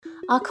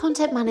Our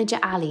content manager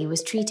Allie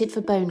was treated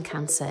for bone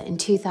cancer in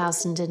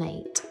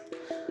 2008.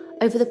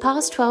 Over the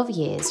past 12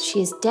 years, she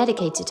has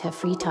dedicated her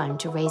free time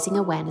to raising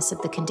awareness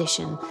of the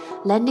condition,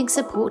 lending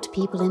support to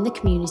people in the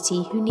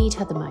community who need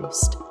her the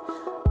most.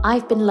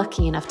 I've been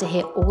lucky enough to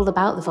hear all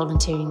about the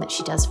volunteering that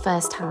she does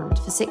firsthand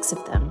for 6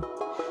 of them.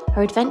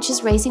 Her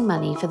adventures raising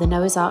money for the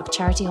Noah's Ark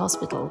Charity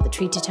Hospital that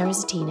treated her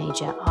as a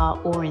teenager are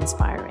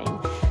awe-inspiring.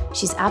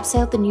 She's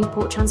abseiled the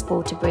Newport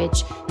Transporter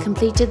Bridge,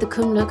 completed the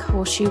Cumnock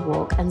Horseshoe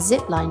Walk and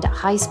zip-lined at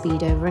high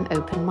speed over an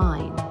open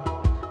mine.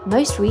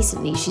 Most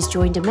recently, she's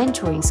joined a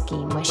mentoring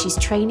scheme where she's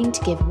training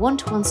to give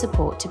one-to-one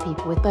support to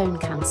people with bone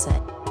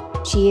cancer.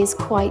 She is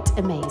quite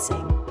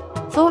amazing.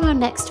 For our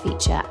next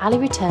feature, Allie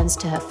returns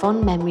to her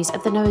fond memories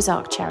of the Noah's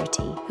Ark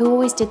charity, who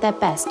always did their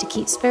best to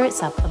keep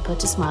spirits up and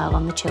put a smile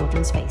on the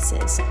children's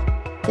faces.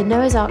 The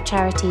Noah's Ark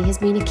charity has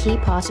been a key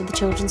part of the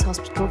Children's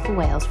Hospital for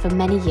Wales for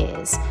many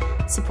years,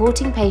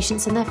 supporting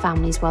patients and their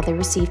families while they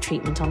receive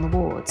treatment on the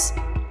wards.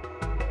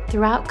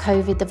 Throughout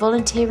COVID, the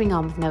volunteering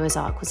arm of Noah's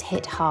Ark was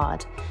hit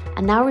hard,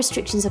 and now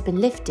restrictions have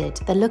been lifted,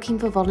 they're looking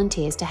for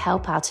volunteers to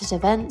help out at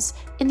events,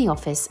 in the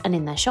office and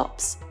in their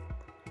shops.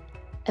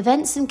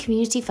 Events and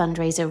community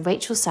fundraiser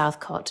Rachael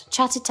Southcott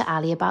chatted to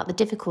Allie about the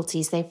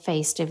difficulties they've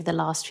faced over the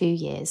last few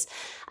years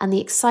and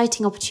the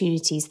exciting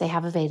opportunities they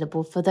have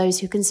available for those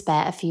who can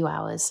spare a few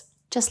hours,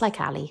 just like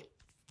Allie.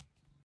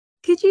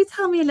 Could you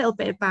tell me a little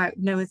bit about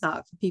Noah's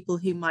Ark for people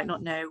who might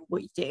not know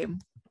what you do?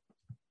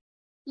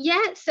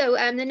 Yeah, so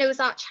the Noah's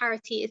Ark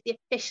charity is the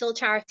official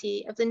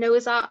charity of the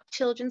Noah's Ark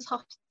Children's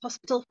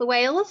Hospital for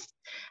Wales.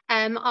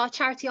 Our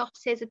charity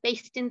offices are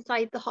based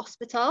inside the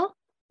hospital,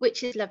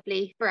 which is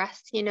lovely for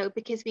us,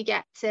 because we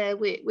get to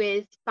work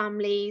with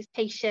families,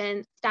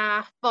 patients,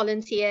 staff,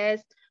 volunteers,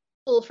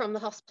 all from the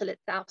hospital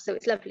itself. So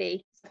it's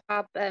lovely. It's a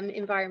fab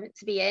environment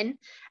to be in.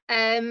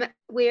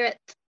 We're at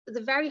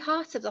the very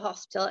heart of the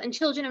hospital, and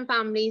children and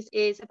families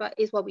is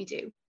what we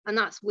do. And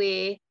that's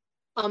where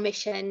our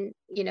mission,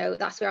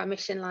 that's where our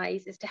mission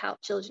lies, is to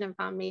help children and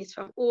families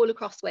from all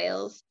across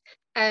Wales.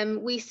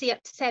 We see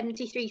up to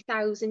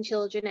 73,000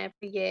 children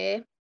every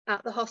year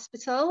at the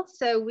hospital.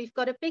 So we've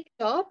got a big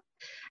job.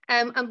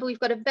 And we've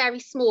got a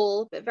very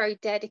small but very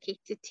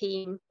dedicated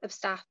team of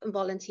staff and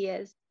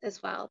volunteers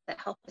as well that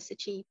help us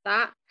achieve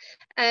that.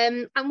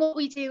 And what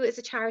we do as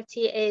a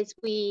charity is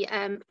we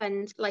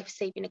fund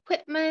life-saving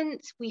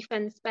equipment, we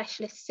fund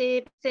specialist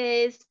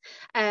services,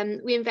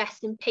 we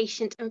invest in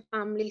patient and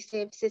family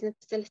services and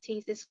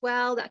facilities as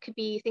well. That could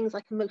be things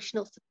like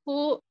emotional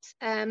support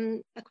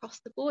across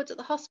the board at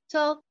the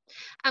hospital.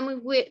 And we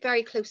work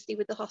very closely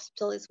with the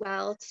hospital as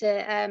well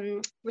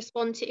to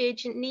respond to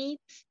urgent needs.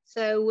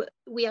 So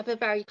we have a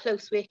very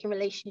close working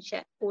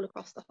relationship all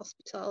across the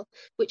hospital,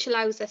 which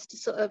allows us to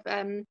sort of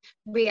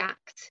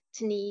react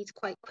to needs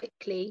quite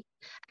quickly.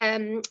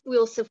 We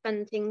also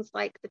fund things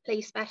like the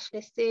play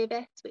specialist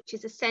service, which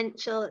is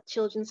essential at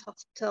Children's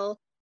Hospital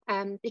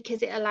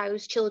because it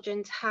allows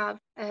children to have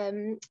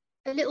a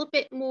little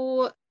bit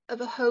more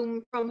of a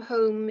home from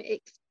home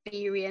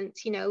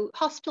experience.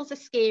 Hospitals are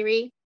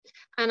scary.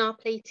 And our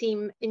play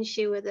team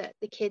ensure that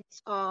the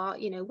kids are,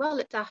 well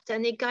looked after,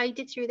 and they're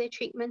guided through their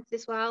treatments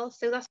as well.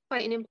 So that's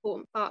quite an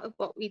important part of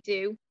what we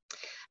do.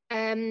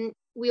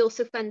 We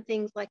also fund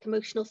things like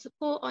emotional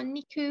support on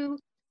NICU,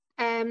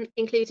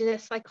 including a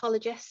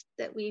psychologist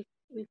that we've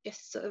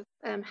just sort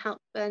of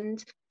helped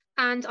fund,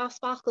 and our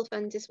Sparkle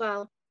Fund as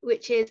well,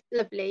 which is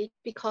lovely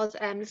because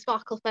the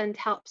Sparkle Fund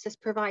helps us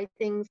provide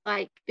things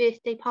like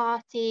birthday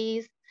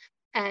parties,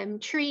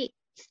 treats,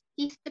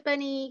 Easter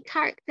Bunny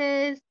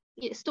characters,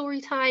 story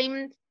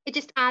time. It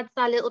just adds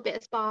that little bit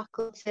of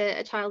sparkle to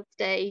a child's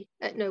day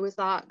at Noah's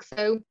Ark.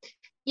 So,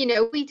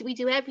 we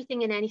do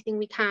everything and anything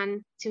we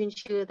can to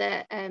ensure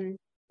that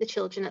the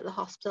children at the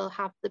hospital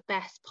have the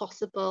best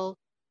possible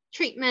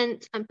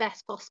treatment and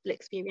best possible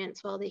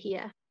experience while they're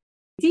here.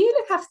 Do you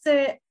look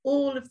after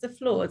all of the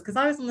floors? Because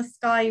I was on the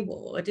Sky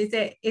ward. Is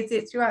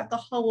it throughout the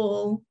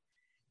whole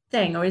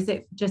thing, or is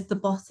it just the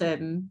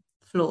bottom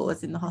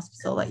floors in the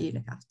hospital that you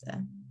look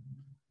after?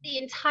 The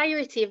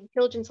entirety of the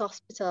Children's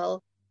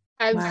Hospital.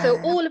 Wow.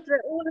 So all of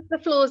the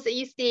floors that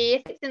you see,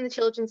 if it's in the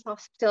Children's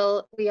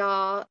Hospital, we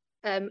are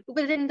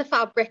within the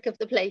fabric of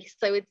the place,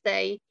 I would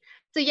say.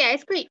 So yeah,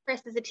 it's great for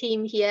us as a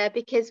team here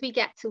because we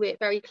get to work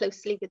very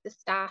closely with the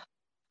staff,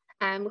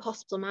 with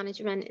hospital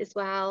management as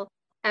well.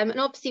 And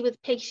obviously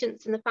with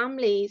patients and the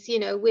families,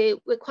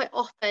 we're quite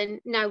often,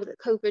 now that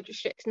COVID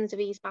restrictions have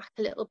eased back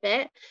a little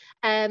bit,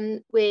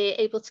 we're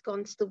able to go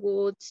onto the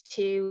wards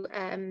to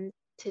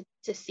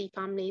see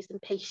families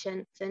and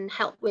patients and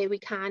help where we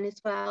can as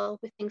well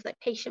with things like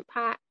patient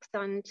packs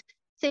and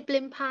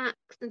sibling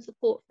packs and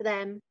support for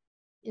them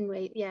in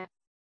ways. Yeah.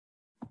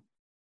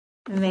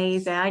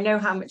 Amazing. I know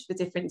how much of a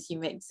difference you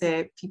make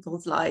to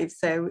people's lives,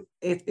 so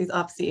it is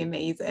absolutely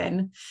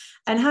amazing.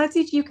 And how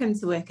did you come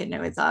to work at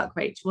Noah's Ark,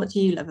 Rachel? What do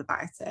you love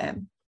about it?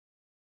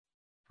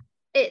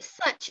 It's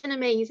such an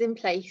amazing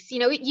place. You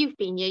know, you've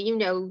been here, you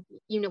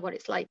know what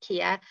it's like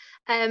here.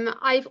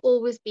 I've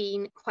always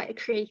been quite a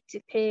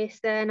creative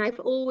person. I've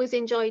always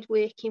enjoyed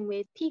working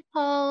with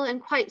people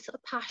and quite sort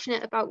of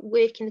passionate about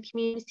work in the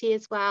community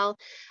as well.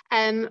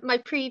 My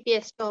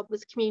previous job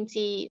was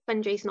community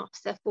fundraising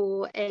officer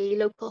for a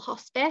local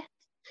hospice.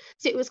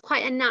 So it was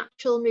quite a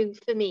natural move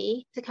for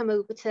me to come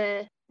over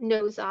to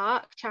Noah's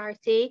Ark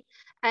charity.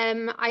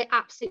 I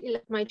absolutely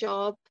love my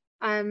job.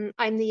 I'm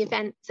the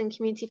events and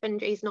community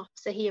fundraising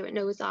officer here at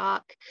Noah's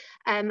Ark,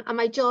 and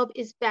my job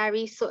is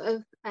very sort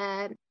of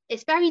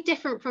it's very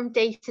different from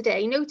day to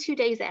day. No 2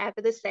 days are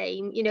ever the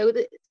same. You know,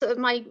 sort of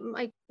my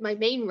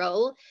main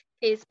role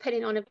is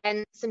putting on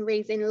events and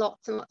raising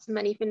lots and lots of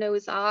money for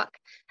Noah's Ark.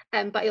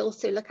 But I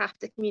also look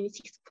after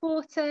community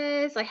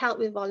supporters. I help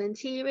with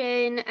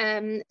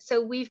volunteering.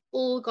 So we've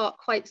all got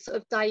quite sort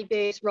of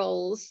diverse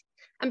roles,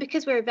 and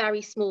because we're a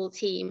very small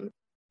team,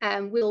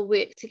 we'll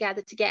work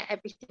together to get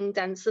everything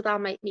done. So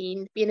that might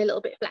mean being a little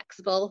bit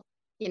flexible,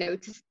 you know,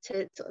 to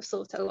sort of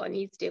sort out what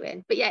needs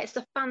doing. But yeah, it's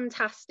a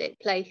fantastic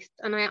place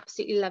and I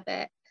absolutely love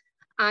it.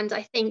 And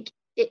I think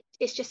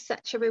it's just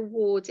such a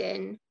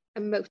rewarding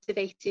and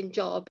motivating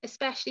job,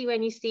 especially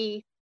when you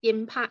see the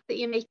impact that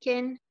you're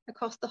making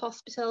across the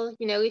hospital.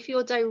 You know, if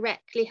you're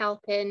directly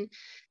helping,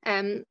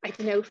 I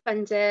don't know,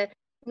 fund a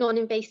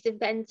non-invasive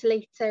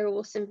ventilator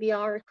or some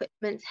VR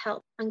equipment to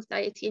help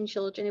anxiety in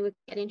children who are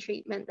getting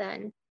treatment,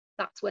 then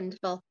that's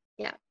wonderful.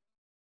 Yeah,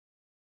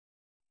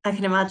 I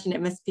can imagine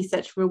it must be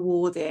such a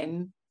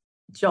rewarding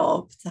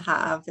job to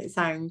have. It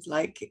sounds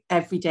like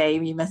every day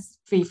you must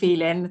be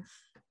feeling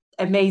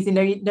amazing,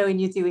 knowing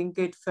you're doing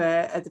good for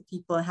other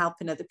people and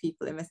helping other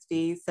people. It must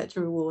be such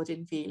a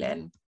rewarding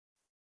feeling.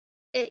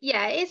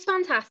 Yeah, it's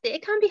fantastic.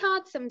 It can be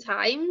hard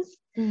sometimes.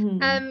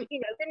 Mm-hmm. You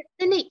know,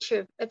 the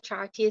nature of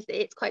charity is that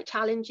it's quite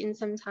challenging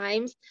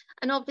sometimes,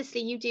 and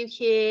obviously you do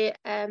hear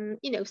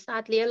you know,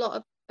 sadly, a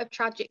lot of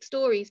tragic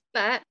stories,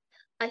 but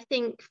I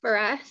think for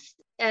us,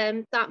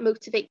 that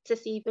motivates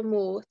us even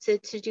more to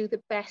do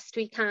the best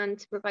we can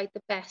to provide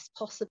the best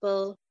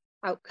possible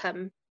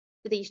outcome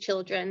for these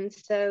children.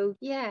 So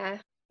yeah.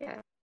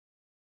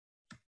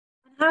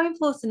 How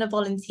important are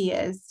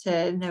volunteers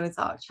to Noah's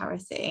Ark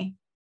charity?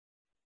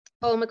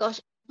 Oh my gosh,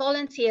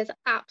 volunteers are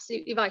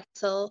absolutely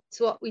vital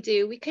to what we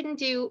do. We couldn't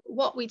do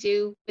what we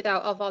do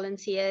without our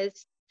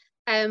volunteers.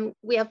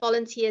 We have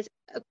volunteers,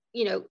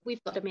 you know,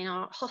 we've got them in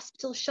our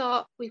hospital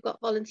shop, we've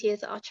got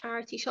volunteers at our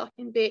charity shop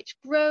in Birch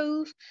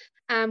Grove,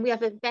 we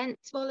have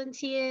events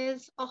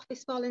volunteers,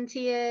 office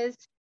volunteers,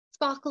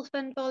 Sparkle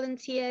Fund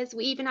volunteers.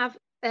 We even have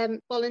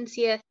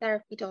volunteer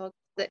therapy dogs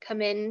that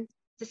come in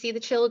to see the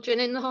children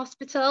in the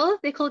hospital.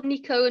 They're called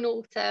Nico and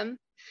Autumn,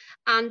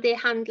 and their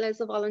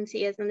handlers are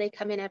volunteers and they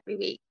come in every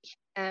week,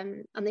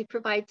 and they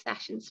provide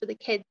sessions for the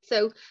kids.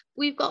 So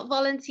we've got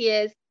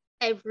volunteers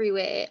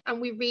everywhere and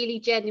we really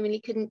genuinely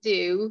couldn't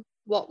do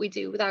what we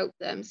do without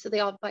them. So they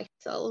are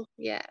vital.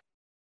 Yeah.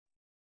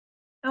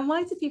 And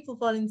why do people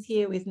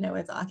volunteer with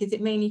Noah's Ark? Is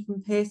it mainly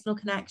from personal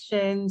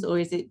connections or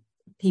is it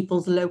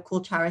people's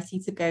local charity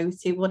to go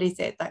to? What is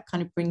it that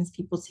kind of brings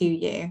people to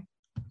you?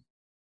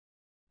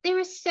 There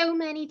are so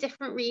many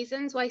different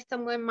reasons why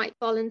someone might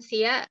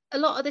volunteer. A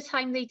lot of the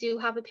time they do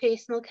have a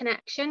personal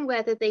connection,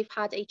 whether they've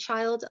had a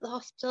child at the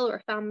hospital or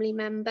a family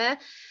member.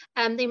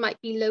 They might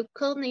be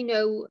local and they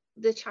know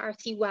the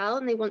charity well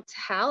and they want to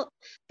help,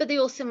 but they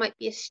also might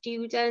be a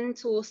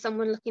student or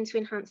someone looking to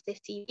enhance their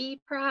CV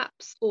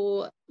perhaps,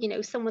 or, you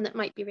know, someone that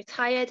might be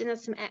retired and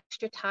has some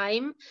extra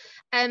time.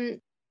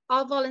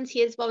 Our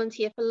volunteers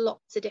volunteer for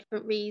lots of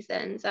different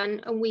reasons,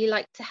 and we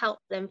like to help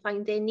them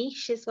find their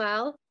niche as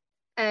well.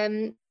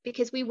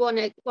 Because we want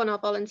our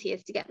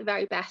volunteers to get the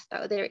very best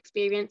out of their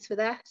experience with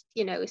us.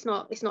 You know, it's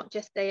not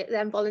just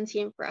them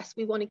volunteering for us.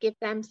 We want to give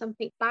them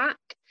something back.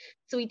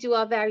 So we do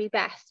our very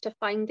best to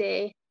find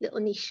a little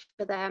niche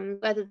for them,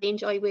 whether they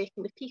enjoy working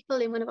with people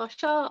in one of our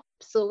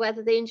shops or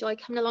whether they enjoy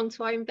coming along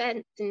to our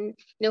events and,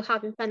 you know,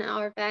 having fun at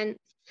our events.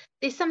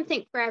 There's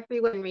something for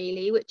everyone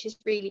really, which is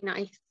really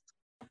nice.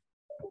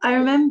 I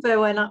remember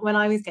when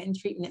I was getting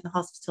treatment in the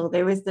hospital,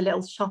 there was the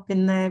little shop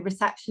in the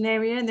reception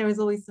area, and there was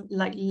always some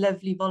like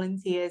lovely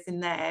volunteers in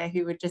there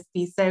who would just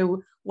be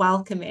so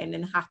welcoming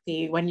and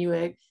happy when you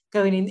were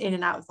going in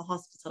and out of the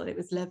hospital. It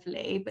was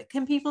lovely. But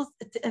can people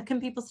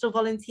still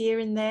volunteer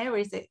in there, or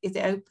is it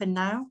open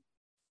now?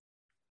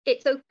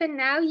 It's open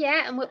now,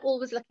 yeah, and we're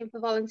always looking for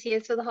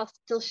volunteers for the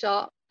hospital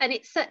shop. And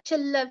it's such a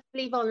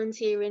lovely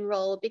volunteering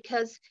role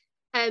because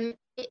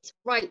it's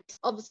right,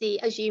 obviously,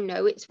 as you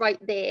know, it's right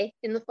there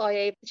in the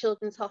foyer of the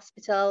Children's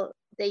Hospital.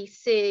 They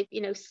serve,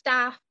 you know,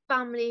 staff,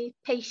 family,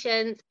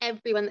 patients,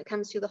 everyone that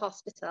comes through the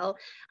hospital.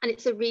 And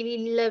it's a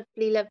really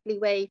lovely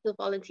way for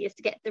volunteers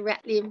to get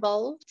directly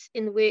involved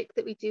in the work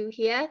that we do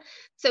here.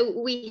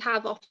 So we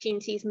have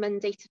opportunities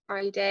Monday to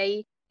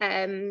Friday,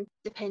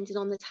 depending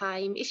on the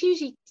time. It's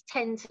usually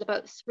 10 till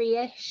about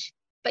 3ish.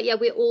 But yeah,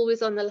 we're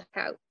always on the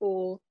lookout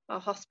for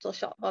our hospital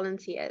shop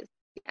volunteers.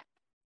 Yeah.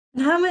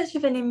 And how much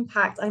of an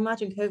impact, I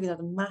imagine COVID had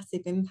a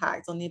massive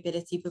impact on the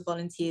ability for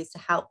volunteers to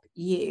help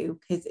you,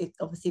 because it's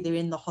obviously they're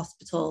in the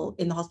hospital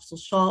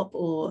shop,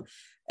 or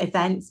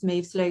events may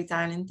have slowed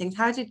down and things.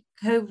 How did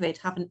COVID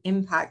have an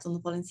impact on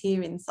the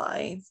volunteering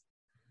side?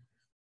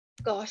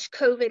 Gosh,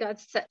 COVID had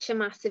such a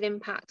massive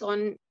impact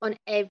on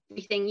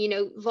everything, you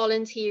know,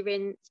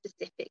 volunteering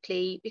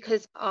specifically,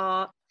 because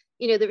our,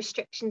 you know, the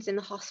restrictions in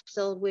the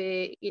hospital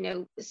were, you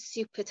know,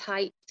 super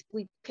tight.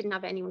 We couldn't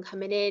have anyone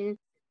coming in.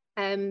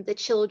 The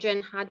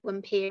children had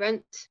one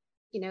parent,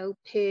 you know,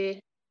 per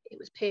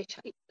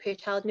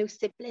child, no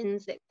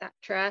siblings,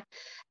 etc.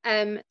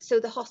 So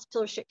the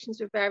hospital restrictions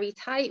were very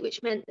tight,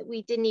 which meant that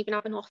we didn't even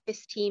have an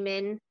office team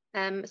in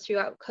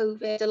throughout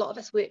COVID. A lot of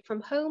us worked from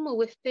home or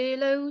were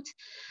furloughed.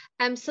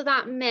 So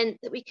that meant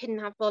that we couldn't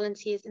have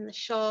volunteers in the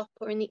shop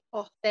or in the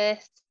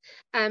office.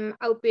 Our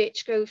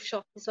Birchgrove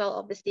shop as well,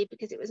 obviously,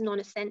 because it was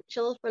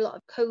non-essential for a lot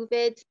of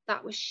COVID,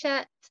 that was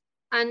shut.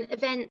 And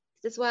events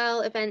as well,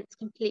 events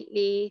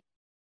completely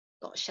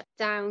got shut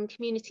down,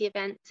 community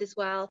events as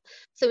well.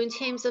 So in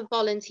terms of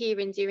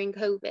volunteering during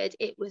COVID,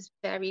 it was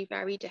very,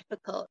 very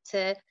difficult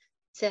to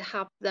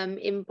have them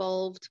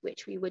involved,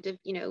 which we would have,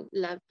 you know,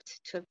 loved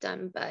to have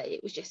done, but it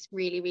was just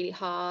really, really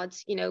hard,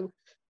 you know,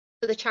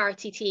 for the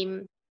charity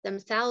team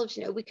themselves.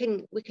 You know, we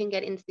couldn't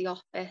get into the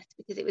office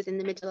because it was in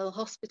the middle of the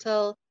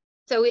hospital.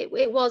 So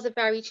it was a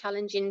very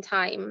challenging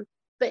time.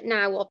 But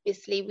now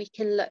obviously we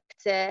can look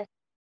to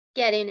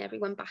getting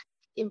everyone back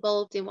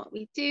involved in what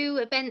we do.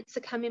 Events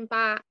are coming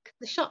back,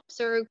 the shops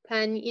are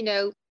open, you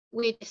know,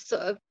 we're just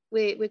sort of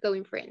we're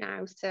going for it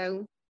now.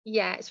 So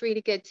yeah, it's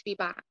really good to be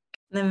back.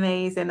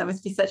 Amazing. That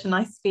must be such a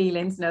nice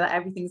feeling to know that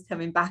everything's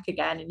coming back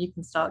again and you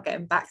can start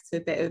getting back to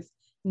a bit of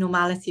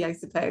normality, I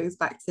suppose,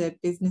 back to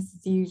business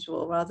as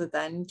usual, rather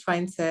than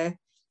trying to, it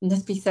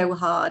must be so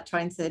hard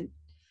trying to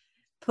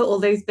put all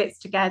those bits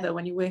together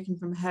when you're working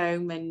from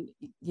home and,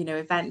 you know,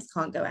 events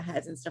can't go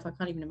ahead and stuff. I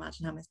can't even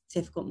imagine how much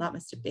difficult that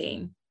must have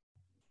been.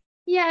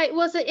 Yeah, it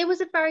was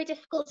a very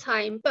difficult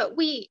time, but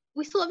we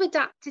sort of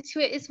adapted to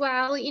it as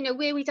well. You know,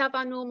 where we'd have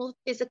our normal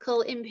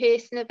physical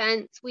in-person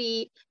events,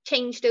 we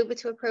changed over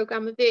to a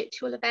program of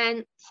virtual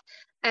events.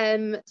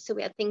 So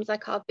we had things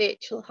like our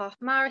virtual half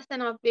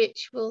marathon, our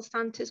virtual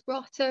Santa's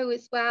Grotto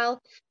as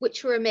well,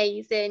 which were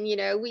amazing. You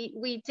know,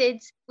 we did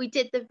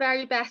the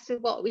very best with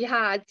what we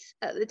had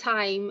at the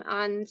time,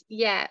 and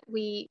yeah,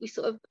 we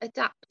sort of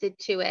adapted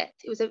to it.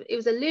 It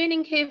was a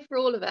learning curve for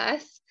all of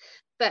us.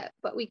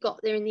 But we got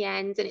there in the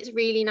end, and it's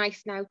really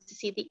nice now to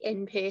see the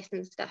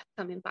in-person stuff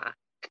coming back.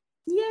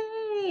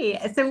 Yay!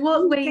 So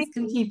what ways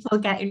can people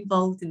get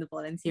involved in the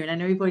volunteering? I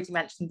know we've already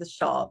mentioned the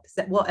shops.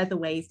 What other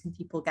ways can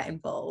people get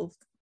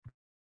involved?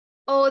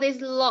 Oh,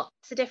 there's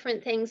lots of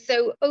different things.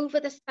 So over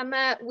the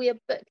summer, we are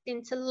booked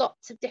into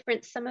lots of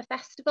different summer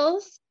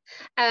festivals.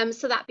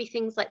 So that'd be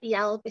things like the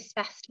Elvis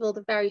Festival,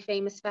 the very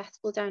famous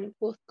festival down in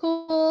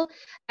Southcott.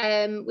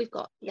 We've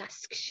got the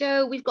Ask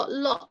Show. We've got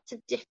lots of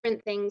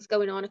different things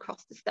going on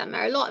across the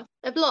summer. A lot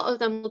of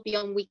them will be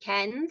on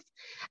weekends.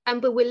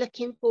 But we're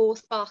looking for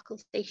Sparkle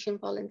Station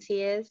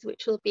volunteers,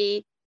 which will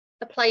be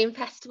applying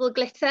festival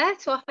glitter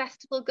to our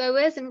festival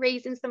goers and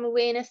raising some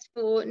awareness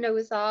for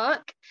Noah's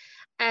Ark.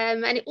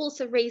 And it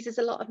also raises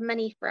a lot of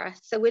money for us.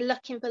 So we're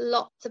looking for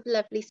lots of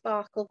lovely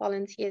Sparkle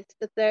volunteers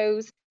for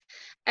those.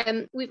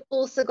 We've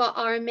also got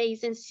our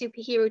amazing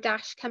superhero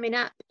dash coming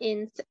up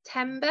in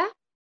September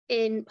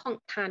in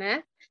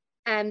Pontcanna.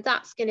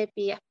 That's going to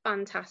be a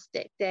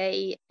fantastic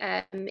day.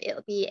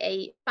 It'll be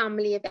a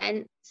family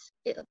event.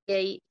 It'll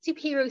be a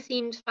superhero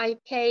themed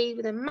 5K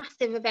with a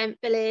massive event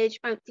village,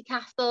 bouncy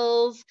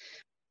castles,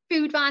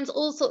 food vans,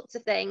 all sorts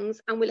of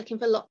things. And we're looking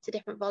for lots of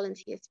different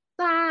volunteers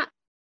for that.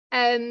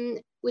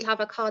 We'll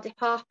have a Cardiff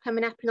half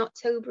coming up in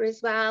October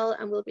as well,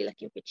 and we'll be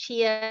looking for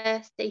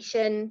cheer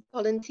station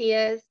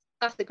volunteers.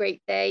 That's a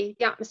great day.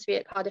 The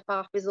atmosphere at Cardiff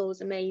half is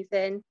always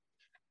amazing.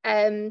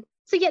 So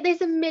yeah,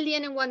 there's a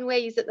million and one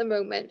ways at the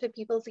moment for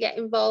people to get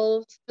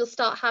involved. We'll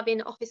start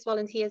having office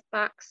volunteers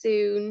back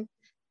soon.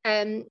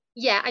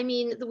 Yeah, I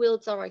mean, the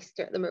world's our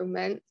oyster at the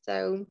moment,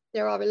 so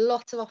there are a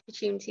lot of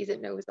opportunities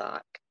at Noah's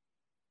Ark.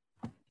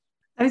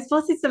 I've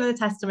spotted some of the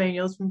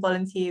testimonials from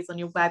volunteers on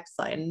your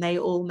website, and they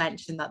all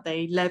mention that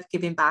they love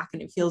giving back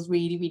and it feels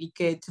really, really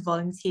good to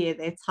volunteer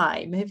their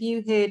time. Have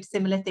you heard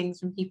similar things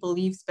from people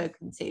you've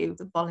spoken to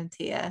that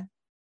volunteer?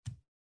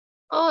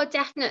 Oh,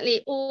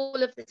 definitely, all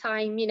of the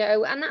time, you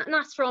know, and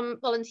that's from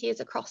volunteers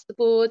across the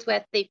board,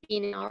 whether they've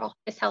been in our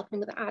office helping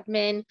with the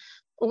admin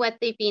or whether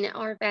they've been at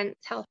our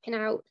events helping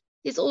out.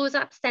 There's always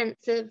that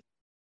sense of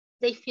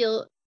they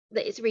feel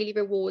that it's really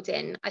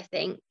rewarding, I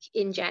think,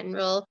 in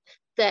general,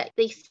 that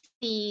they see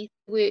the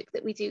work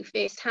that we do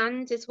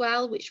firsthand as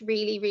well, which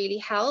really, really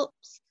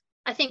helps.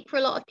 I think for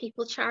a lot of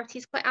people, charity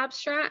is quite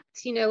abstract.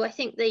 You know, I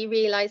think they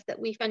realise that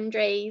we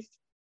fundraise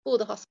for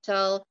the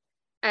hospital,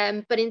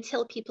 but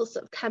until people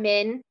sort of come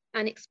in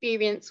and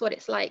experience what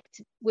it's like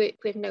to work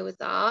with Noah's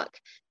Ark,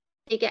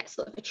 they get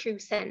sort of a true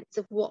sense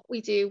of what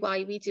we do,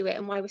 why we do it,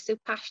 and why we're so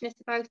passionate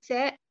about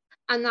it.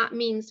 And that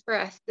means for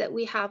us that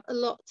we have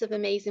lots of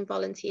amazing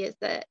volunteers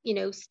that, you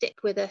know, stick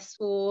with us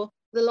for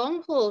the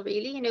long haul,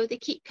 really. You know, they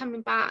keep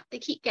coming back, they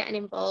keep getting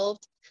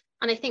involved.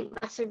 And I think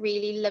that's a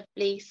really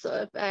lovely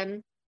sort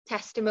of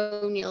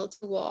testimonial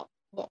to what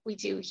we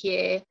do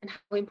here and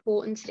how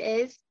important it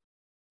is.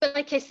 But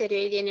like I said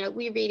earlier, you know,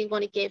 we really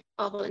want to give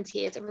our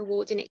volunteers a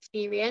rewarding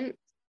experience.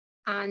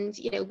 And,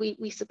 you know,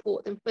 we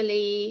support them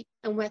fully,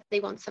 and whether they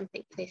want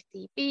something for their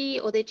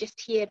CV or they're just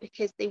here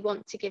because they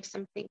want to give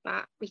something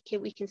back, we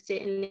can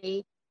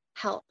certainly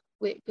help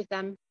with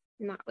them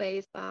in that way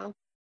as well.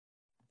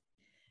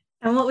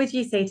 And what would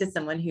you say to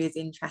someone who is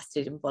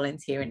interested in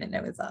volunteering at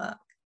Noah's Ark?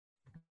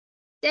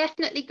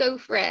 Definitely go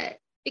for it,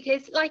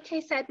 because like I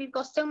said, we've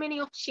got so many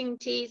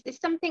opportunities.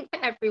 There's something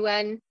for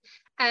everyone.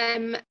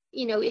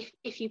 You know,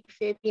 if you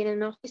prefer being in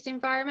an office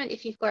environment,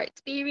 if you've got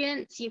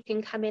experience, you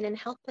can come in and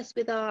help us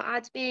with our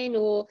admin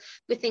or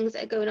with things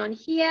that are going on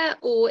here.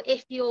 Or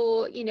if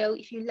you're, you know,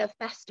 if you love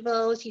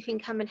festivals, you can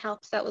come and help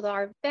us out with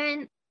our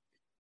events.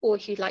 Or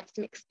if you'd like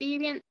some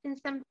experience in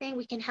something,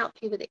 we can help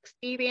you with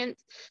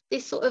experience.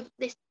 There's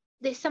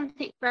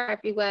something for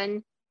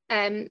everyone.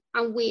 And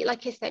we,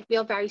 like I said, we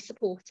are very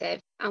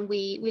supportive, and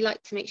we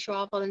like to make sure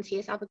our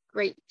volunteers have a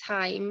great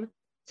time.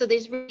 So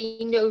there's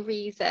really no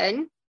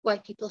reason why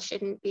people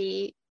shouldn't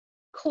be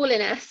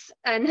calling us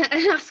and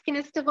asking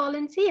us to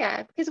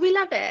volunteer, because we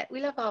love it. We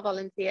love our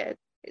volunteers.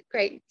 It's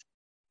great.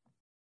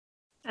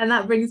 And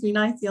that brings me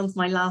nicely on to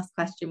my last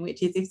question,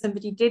 which is, if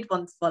somebody did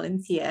want to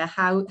volunteer,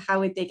 how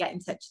would they get in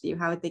touch with you?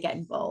 How would they get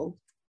involved?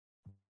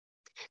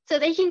 So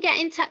they can get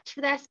in touch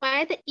with us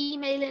by either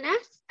emailing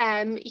us.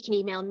 You can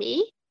email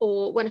me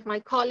or one of my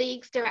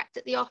colleagues direct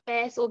at the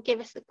office, or give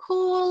us a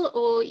call,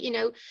 or, you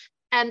know,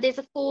 there's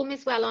a form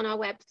as well on our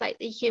website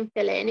that you can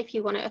fill in if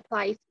you want to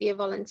apply to be a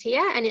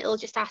volunteer, and it'll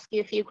just ask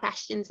you a few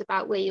questions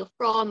about where you're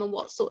from and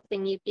what sort of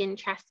thing you'd be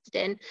interested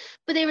in.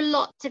 But there are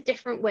lots of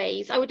different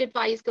ways. I would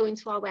advise going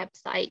to our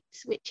website,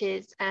 which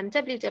is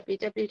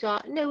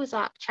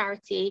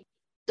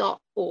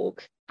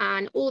www.noahsarkcharity.org,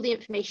 and all the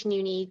information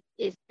you need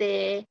is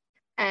there.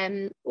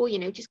 Or, you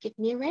know, just give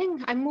me a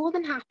ring. I'm more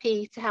than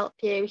happy to help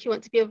you if you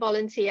want to be a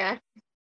volunteer.